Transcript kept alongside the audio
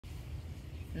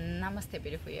Namaste,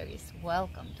 beautiful yogis.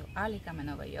 Welcome to Ali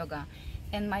Kamenova Yoga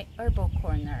and my herbal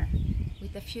corner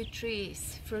with a few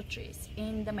trees, fruit trees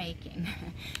in the making.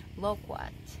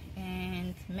 Loquat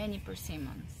and many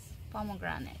persimmons,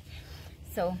 pomegranate.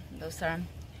 So those are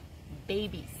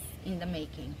babies in the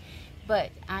making.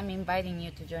 But I'm inviting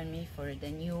you to join me for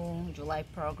the new July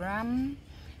program.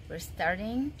 We're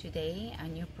starting today a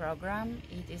new program.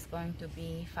 It is going to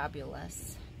be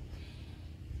fabulous.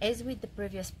 As with the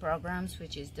previous programs,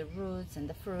 which is the roots and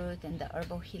the fruit and the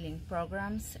herbal healing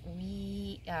programs,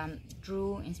 we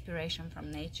drew inspiration from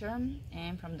nature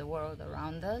and from the world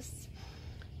around us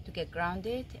to get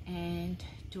grounded and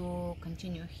to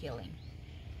continue healing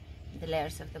the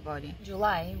layers of the body. In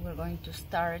July, we're going to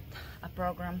start a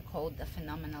program called the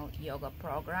Phenomenal Yoga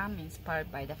Program,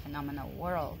 inspired by the phenomenal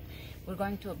world. We're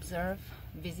going to observe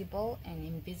visible and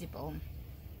invisible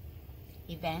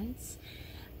events,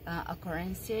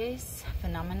 occurrences,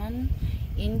 phenomenon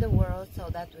in the world, so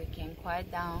that we can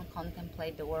quiet down,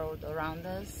 contemplate the world around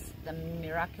us, the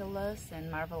miraculous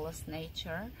and marvelous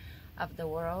nature of the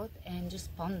world, and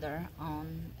just ponder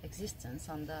on existence,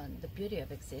 on the beauty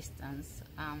of existence,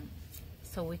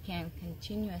 so we can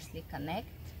continuously connect.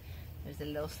 There's a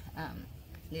little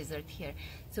lizard here.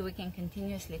 So we can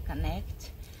continuously connect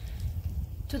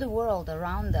to the world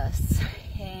around us.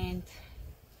 And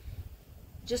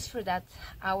just for that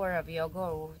hour of yoga,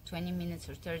 or 20 minutes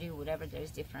or 30, whatever,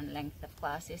 there's different length of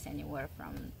classes, anywhere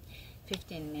from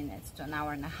 15 minutes to an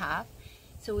hour and a half.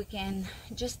 So we can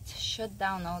just shut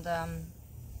down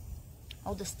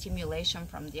all the stimulation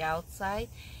from the outside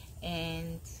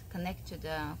and connect to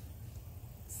the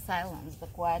silence, the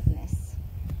quietness.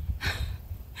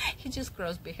 He just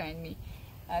grows behind me.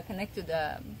 Connect to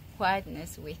the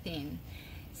quietness within.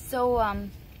 So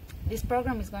this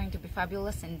program is going to be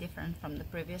fabulous and different from the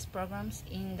previous programs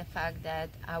in the fact that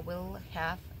I will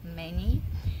have many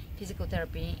physical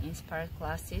therapy inspired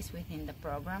classes within the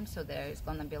program. So there is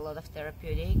going to be a lot of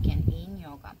therapeutic and yin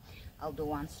yoga. I'll do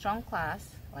one strong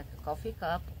class like a coffee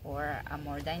cup, or a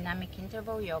more dynamic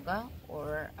interval yoga,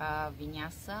 or a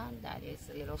vinyasa that is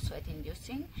a little sweat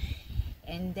inducing.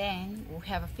 And then we'll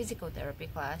have a physical therapy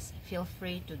class. Feel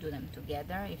free to do them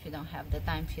together. If you don't have the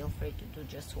time, feel free to do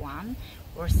just one,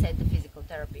 or set the physical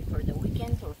therapy for the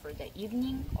weekend or for the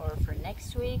evening or for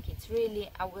next week. It's really,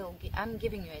 I'm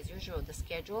giving you as usual the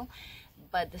schedule,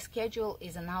 but the schedule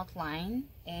is an outline,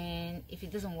 and if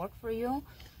it doesn't work for you,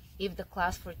 if the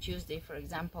class for Tuesday, for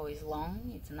example, is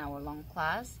long, it's an hour-long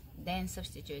class, then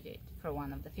substitute it for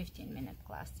one of the 15-minute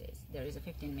classes. There is a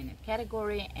 15-minute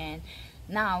category, and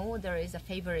now there is a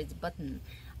favorites button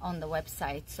on the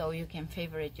website, so you can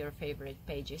favorite your favorite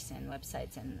pages and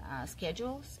websites and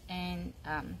schedules, and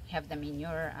have them in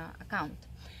your account.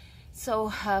 So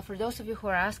for those of you who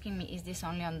are asking me, is this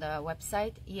only on the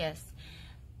website? Yes.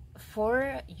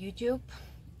 For YouTube,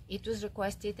 it was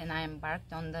requested, and I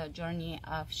embarked on the journey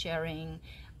of sharing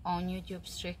on YouTube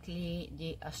strictly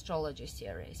the astrology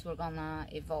series. We're gonna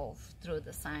evolve through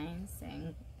the science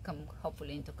and come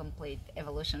hopefully into complete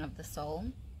evolution of the soul,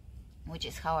 which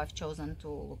is how I've chosen to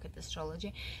look at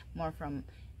astrology, more from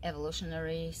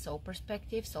evolutionary soul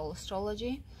perspective, soul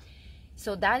astrology.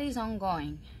 So that is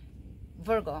ongoing.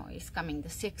 Virgo is coming, the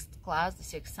 6th class, the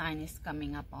 6th sign is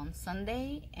coming up on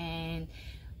Sunday, and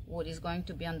what is going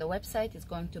to be on the website is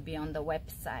going to be on the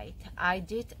website. I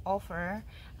did offer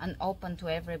an open to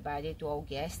everybody, to all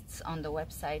guests on the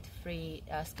website, free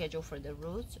schedule for the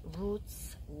roots.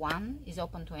 Roots 1 is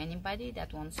open to anybody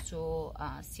that wants to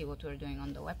see what we're doing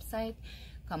on the website.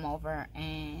 Come over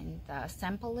and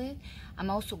sample it. I'm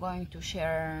also going to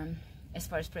share, as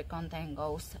far as free content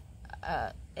goes,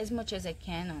 as much as I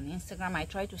can on Instagram. I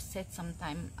try to set some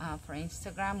time for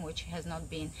Instagram, which has not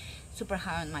been super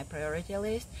high on my priority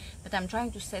list, but I'm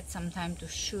trying to set some time to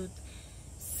shoot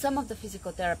some of the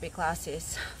physical therapy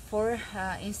classes for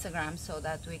Instagram, so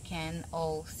that we can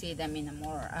all see them in a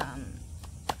more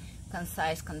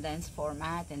concise, condensed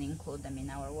format, and include them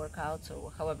in our workouts,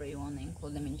 or however you want to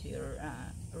include them into your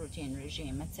routine,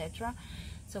 regime, etc.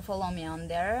 So follow me on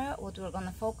there. What we're going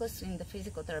to focus in the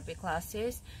physical therapy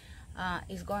classes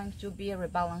is going to be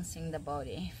rebalancing the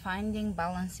body, finding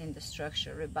balance in the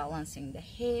structure, rebalancing the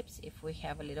hips if we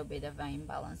have a little bit of an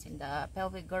imbalance in the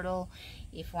pelvic girdle,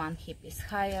 if one hip is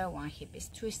higher, one hip is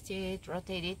twisted,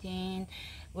 rotate it in.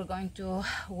 We're going to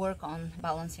work on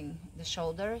balancing the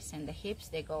shoulders and the hips.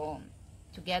 They go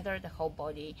together. The whole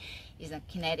body is a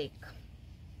kinetic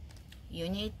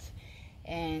unit,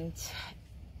 and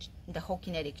the whole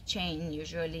kinetic chain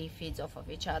usually feeds off of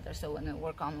each other. So when we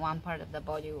work on one part of the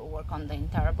body, we work on the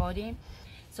entire body.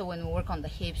 So when we work on the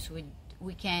hips, we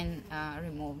we can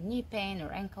remove knee pain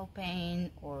or ankle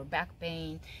pain or back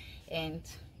pain, and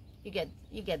you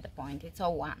get the point. It's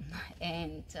all one.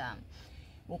 And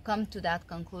we'll come to that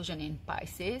conclusion in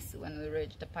Pisces when we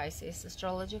reach the Pisces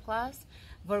astrology class.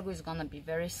 Virgo is gonna be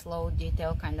very slow,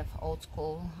 detailed, kind of old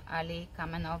school Ali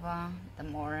Kamenova, the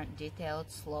more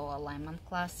detailed, slow alignment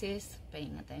classes,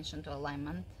 paying attention to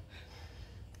alignment.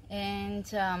 And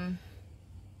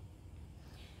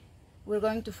we're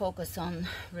going to focus on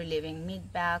relieving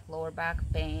mid-back, lower back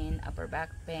pain, upper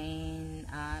back pain,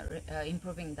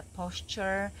 improving the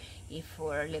posture if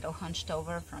we're a little hunched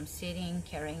over from sitting,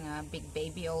 carrying a big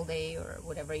baby all day, or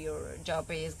whatever your job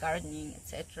is, gardening,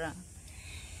 etc.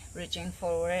 Reaching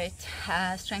forward,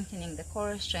 strengthening the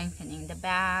core, strengthening the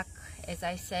back, as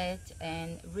I said,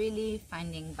 and really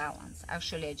finding balance.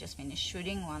 Actually, I just finished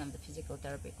shooting one of the physical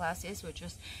therapy classes, which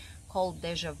was called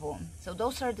Deja Vu. So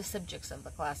those are the subjects of the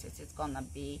classes. It's gonna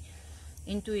be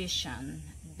intuition,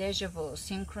 deja vu,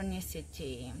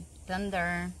 synchronicity,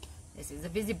 thunder. This is a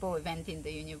visible event in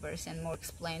the universe and more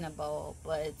explainable,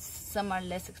 but some are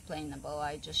less explainable.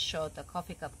 I just showed a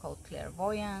coffee cup called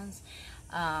Clairvoyance.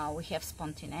 We have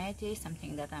Spontenaety,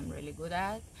 something that I'm really good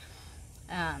at.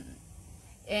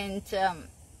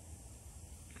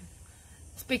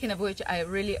 Speaking of which, I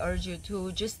really urge you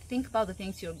to just think about the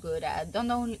things you're good at.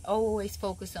 Don't always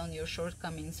focus on your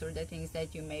shortcomings or the things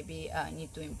that you maybe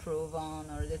need to improve on,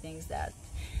 or the things that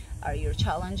are your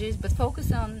challenges, but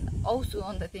focus also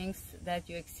on the things that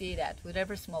you exceed at,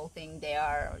 whatever small thing they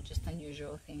are or just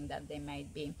unusual thing that they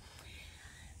might be.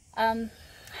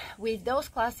 With those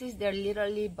classes, they're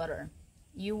literally butter.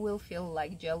 You will feel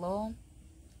like jello.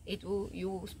 You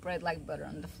will spread like butter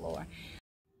on the floor.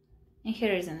 And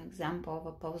here is an example of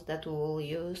a pose that we will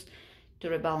use to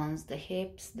rebalance the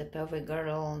hips, the pelvic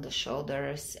girdle, the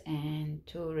shoulders, and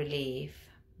to relieve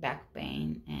back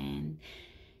pain and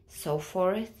so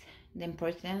forth. The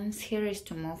importance here is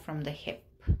to move from the hip.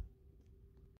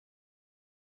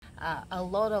 A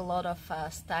lot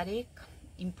of static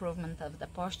improvement of the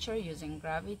posture using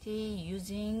gravity,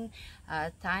 using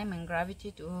time and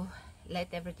gravity to let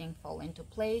everything fall into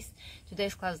place.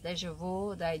 Today's class, Deja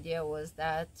Vu, the idea was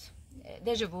that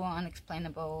Deja Vu,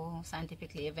 unexplainable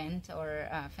scientifically event or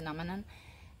phenomenon,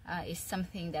 is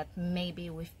something that maybe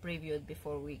we've previewed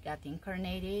before we got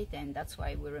incarnated, and that's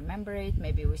why we remember it.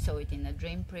 Maybe we saw it in a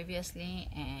dream previously,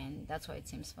 and that's why it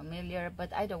seems familiar.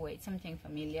 But either way, it's something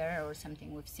familiar, or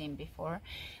something we've seen before,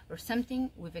 or something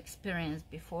we've experienced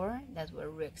before that we're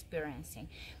re-experiencing,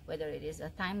 whether it is a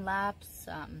time lapse,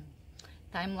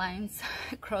 timelines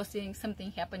crossing,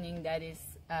 something happening that is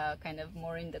kind of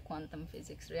more in the quantum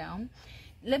physics realm.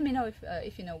 Let me know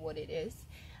if you know what it is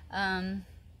in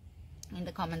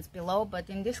the comments below. But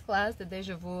in this class, the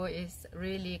Deja Vu is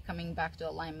really coming back to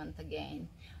alignment again.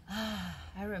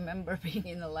 I remember being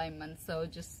in alignment, so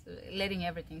just letting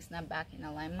everything snap back in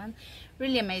alignment.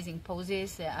 Really amazing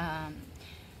poses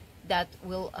that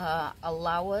will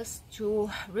allow us to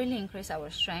really increase our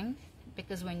strength,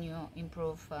 because when you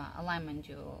improve alignment,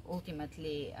 you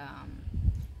ultimately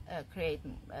create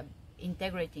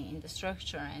integrity in the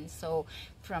structure, and so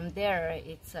from there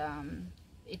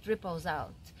it ripples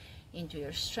out into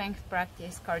your strength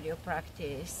practice, cardio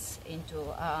practice, into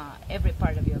every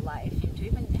part of your life, into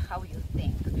even how you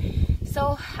think.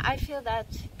 So I feel that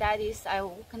I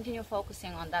will continue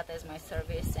focusing on that as my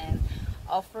service and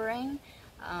offering,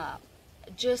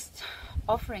 just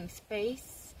offering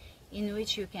space in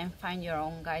which you can find your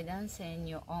own guidance and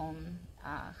your own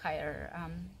higher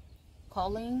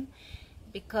calling,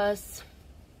 because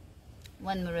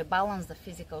when we rebalance the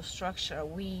physical structure,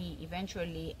 we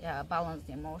eventually balance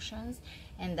the emotions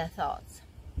and the thoughts.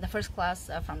 The first class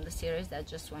from the series that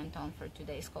just went on for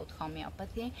today is called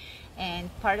homeopathy, and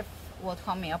part of what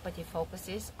homeopathy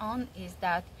focuses on is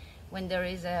that when there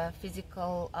is a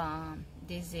physical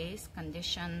disease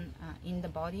condition in the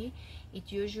body,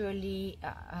 it usually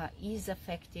is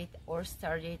affected or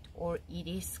started, or it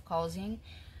is causing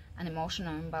an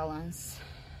emotional imbalance,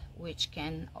 which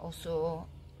can also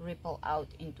ripple out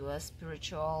into a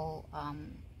spiritual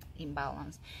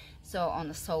imbalance. So on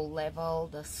a soul level,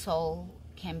 the soul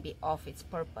can be off its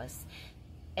purpose.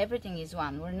 Everything is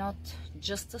one. We're not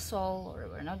just a soul, or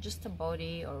we're not just a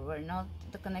body, or we're not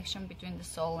the connection between the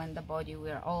soul and the body.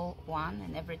 We're all one,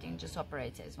 and everything just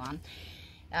operates as one,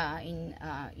 in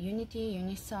unity,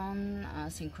 unison,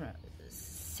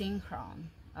 synchron,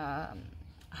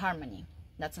 harmony.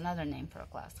 That's another name for a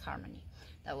class, harmony.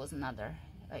 That was another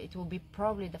it will be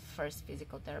probably the first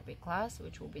physical therapy class,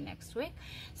 which will be next week.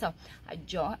 So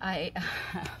I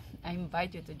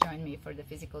invite you to join me for the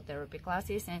physical therapy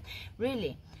classes, and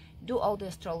really do all the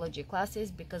astrology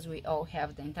classes, because we all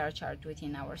have the entire chart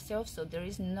within ourselves, so there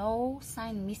is no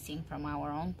sign missing from our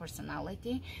own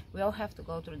personality. We all have to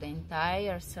go through the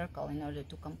entire circle in order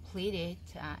to complete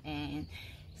it and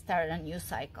start a new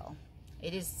cycle.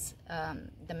 It is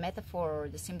the metaphor,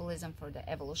 the symbolism for the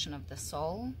evolution of the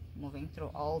soul, moving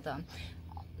through all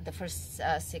the first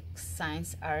 6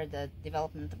 signs are the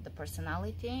development of the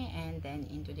personality, and then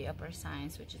into the upper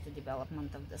signs, which is the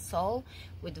development of the soul.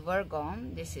 With Virgo,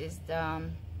 this is the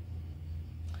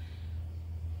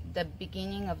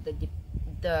beginning of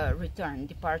the return,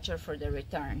 departure for the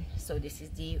return. So this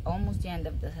is almost the end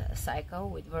of the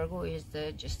cycle. With Virgo is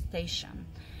the gestation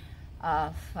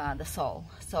of the soul.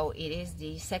 So it is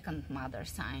the second mother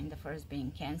sign, the first being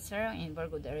Cancer. In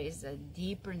Virgo there is a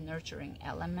deeper nurturing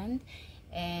element,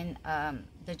 and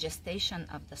the gestation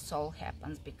of the soul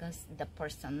happens because the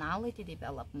personality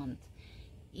development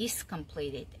is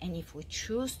completed, and if we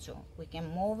choose to, we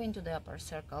can move into the upper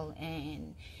circle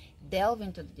and delve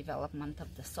into the development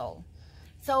of the soul.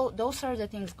 So those are the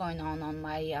things going on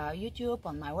my YouTube,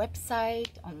 on my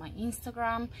website, on my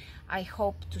Instagram. I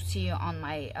hope to see you on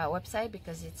my website,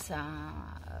 because it's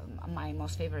my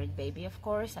most favorite baby, of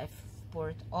course. I've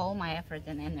poured all my effort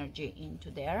and energy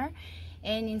into there,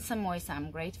 and in some ways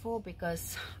I'm grateful,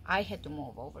 because I had to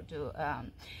move over to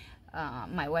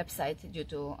my website due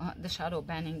to the shadow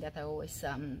banning that I always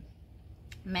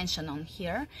mention on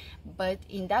here. But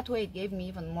in that way it gave me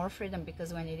even more freedom,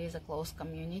 because when it is a close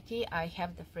community, I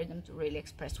have the freedom to really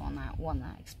express what I want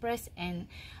to express and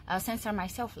censor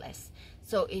myself less.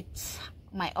 So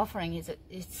my offering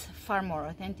it's far more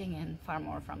authentic and far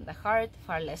more from the heart,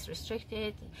 far less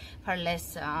restricted, far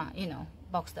less you know,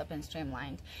 boxed up and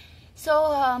streamlined. So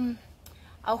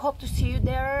I'll hope to see you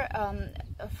there.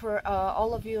 For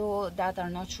all of you that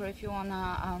are not sure if you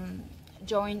wanna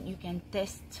join, you can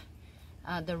test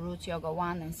the Roots Yoga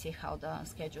 1 and see how the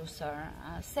schedules are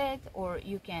set, or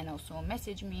you can also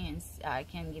message me and I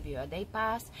can give you a day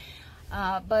pass.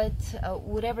 But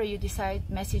whatever you decide,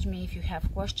 message me if you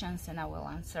have questions and I will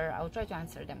answer. I'll try to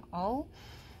answer them all.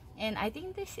 And I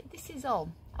think this is all.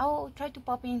 I'll try to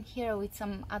pop in here with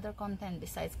some other content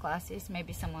besides classes.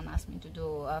 Maybe someone asked me to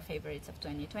do favorites of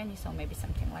 2020, so maybe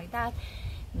something like that.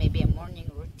 Maybe a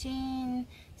morning routine,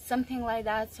 something like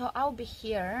that. So I'll be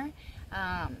here.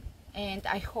 And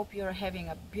I hope you're having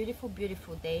a beautiful,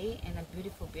 beautiful day and a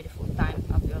beautiful, beautiful time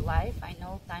of your life. I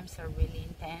know times are really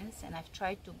intense, and I've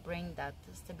tried to bring that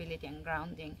stability and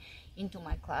grounding into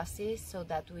my classes so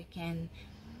that we can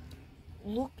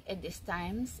look at these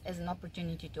times as an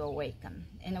opportunity to awaken.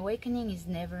 And awakening is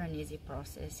never an easy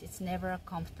process. It's never a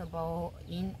comfortable,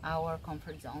 in our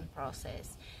comfort zone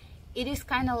process. It is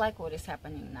kind of like what is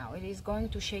happening now. It is going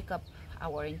to shake up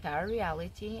our entire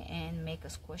reality and make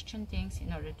us question things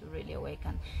in order to really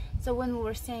awaken. So when we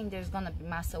were saying there's gonna be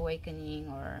mass awakening,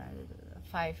 or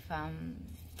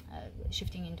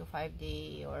shifting into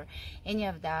 5D, or any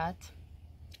of that,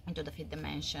 into the fifth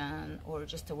dimension, or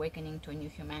just awakening to a new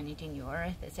humanity, new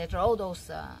earth, etc., all those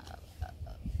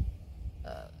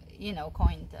you know,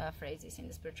 coined phrases in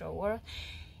the spiritual world,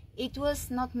 it was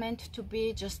not meant to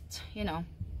be just, you know,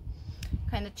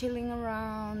 kind of chilling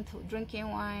around, drinking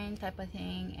wine type of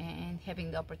thing, and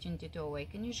having the opportunity to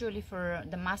awaken. Usually for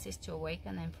the masses to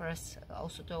awaken, and for us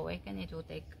also to awaken, it will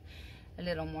take a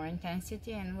little more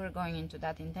intensity, and we're going into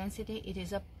that intensity. It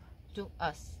is up to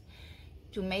us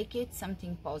to make it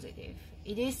something positive.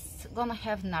 It is gonna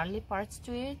have gnarly parts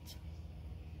to it,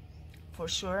 for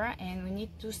sure, and we need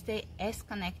to stay as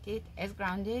connected, as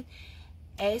grounded,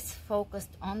 as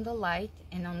focused on the light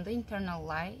and on the internal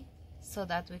light, so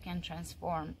that we can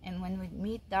transform. And when we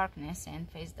meet darkness and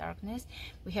face darkness,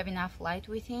 we have enough light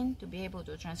within to be able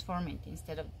to transform it,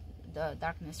 instead of the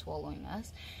darkness swallowing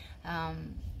us.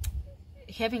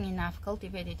 Having enough,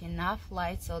 cultivated enough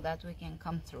light so that we can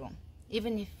come through,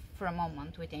 even if for a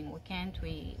moment we think we can't,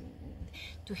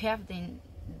 to have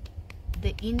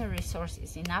the inner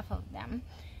resources, enough of them,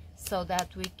 so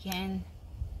that we can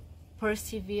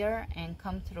persevere and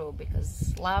come through,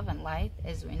 because love and light,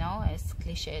 as we know, as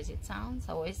cliche as it sounds,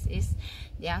 always is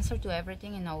the answer to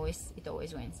everything, and it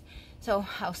always wins. So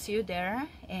I'll see you there,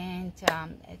 and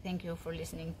thank you for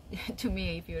listening to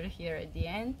me. If you're here at the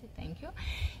end, thank you,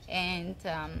 and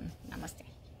namaste.